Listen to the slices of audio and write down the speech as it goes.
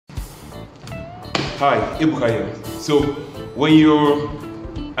Hi, Ebuka here. So, when you're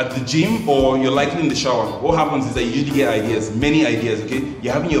at the gym or you're likely in the shower, what happens is that you usually get ideas, many ideas, okay?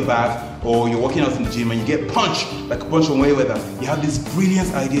 You're having your bath or you're working out in the gym and you get punched, like a punch from Mayweather. You have this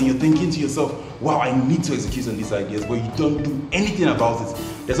brilliant idea and you're thinking to yourself, wow, I need to execute on these ideas, but you don't do anything about it.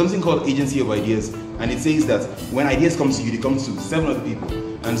 There's something called agency of ideas, and it says that when ideas come to you, they come to 7 other people.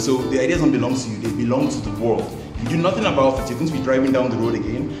 And so the ideas don't belong to you, they belong to the world. You do nothing about it, you're going to be driving down the road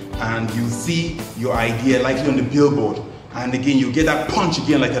again and you see your idea likely on the billboard. And again, you get that punch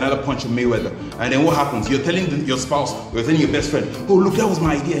again, like another punch of Mayweather. And then what happens? You're telling your spouse, you're telling your best friend, oh look, that was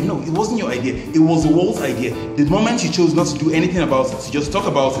my idea. No, it wasn't your idea, it was the world's idea. The moment you chose not to do anything about it, you just talk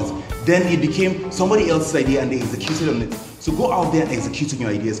about it, then it became somebody else's idea and they executed on it. So go out there and execute on your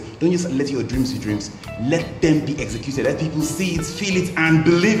ideas. Don't just let your dreams be dreams. Let them be executed. Let people see it, feel it, and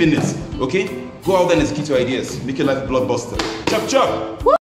believe in it. Okay? Go out there and execute your ideas. Make your life a blockbuster. Chop chop!